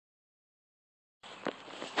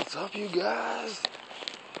up, you guys?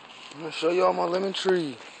 I'm gonna show y'all my lemon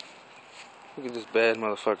tree. Look at this bad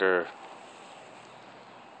motherfucker.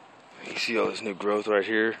 You see all this new growth right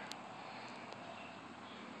here?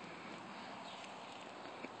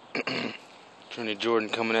 Trendy Jordan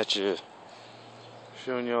coming at you,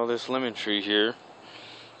 showing you all this lemon tree here.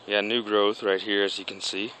 Yeah, new growth right here, as you can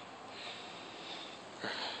see.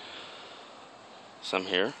 Some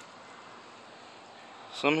here.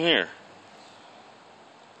 Some here.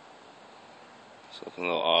 It's looking a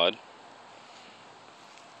little odd.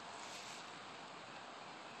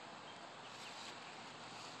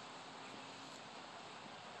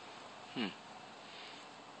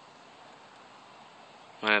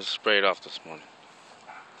 I had to spray it off this morning.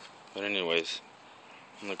 But anyways,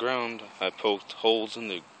 on the ground, I poked holes in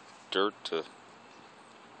the dirt to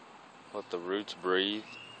let the roots breathe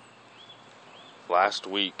last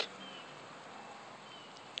week.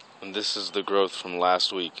 And this is the growth from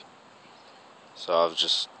last week. So I've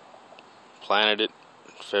just planted it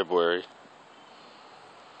in February.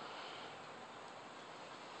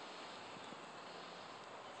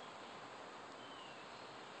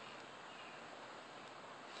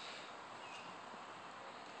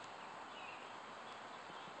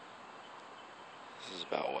 This is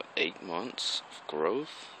about, what, 8 months of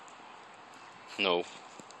growth? No.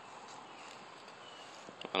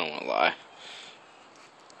 I don't want to lie.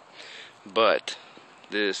 But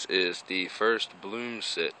this is the first bloom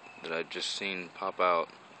sit that I've just seen pop out.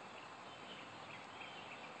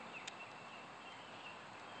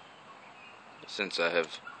 Since I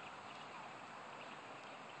have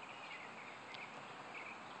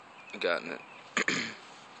gotten it.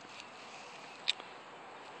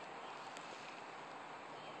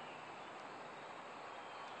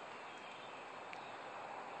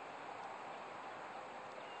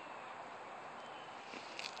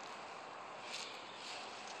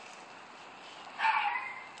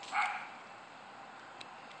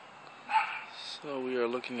 So we are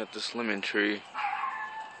looking at this lemon tree.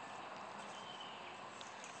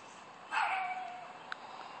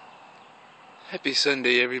 Happy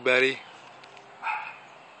Sunday, everybody.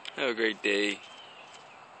 Have a great day.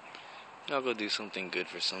 Y'all go do something good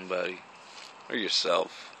for somebody. Or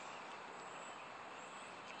yourself.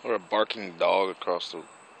 Or a barking dog across the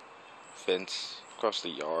fence, across the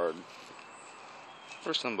yard.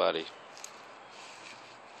 Or somebody.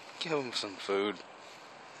 Give them some food.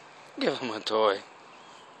 Give them a toy.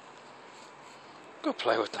 Go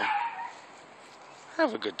play with them.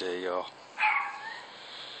 Have a good day, y'all.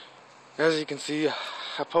 As you can see,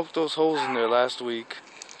 I poked those holes in there last week.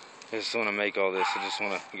 I just want to make all this. I just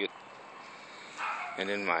want to get it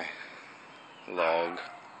in my log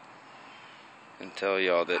and tell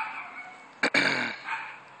y'all that,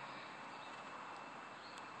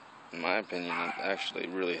 in my opinion, it actually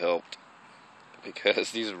really helped,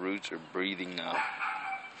 because these roots are breathing now.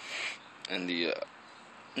 And the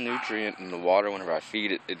nutrient in the water, whenever I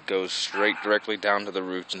feed it, it goes straight directly down to the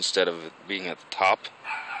roots instead of it being at the top.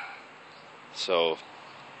 So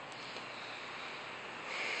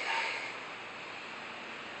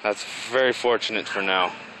that's very fortunate for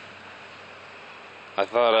now. I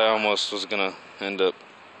thought I almost was gonna end up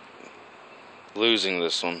losing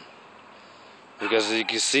this one, because you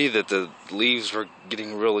can see that the leaves were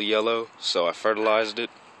getting really yellow, so I fertilized it.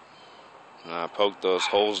 And I poked those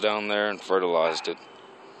holes down there and fertilized it.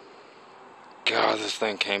 God, this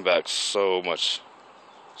thing came back so much,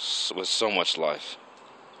 with so much life.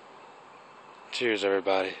 Cheers,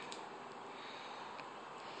 everybody.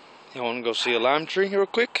 You want to go see a lime tree real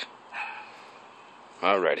quick?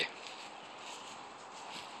 Alrighty.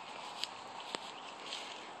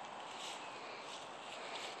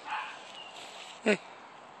 Hey,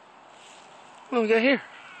 what do we got here?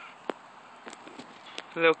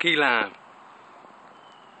 A little key lime.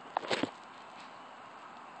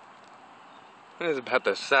 It's about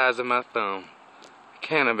the size of my thumb.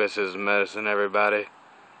 Cannabis is medicine, everybody.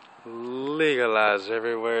 Legalize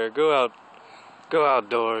everywhere. Go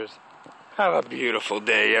outdoors. Have a beautiful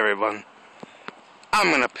day, everyone. I'm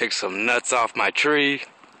gonna pick some nuts off my tree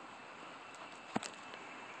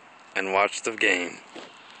and watch the game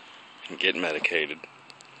and get medicated.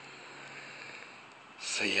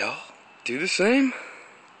 So y'all do the same.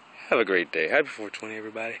 Have a great day. Happy 420,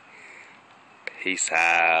 everybody. Peace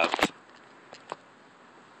out.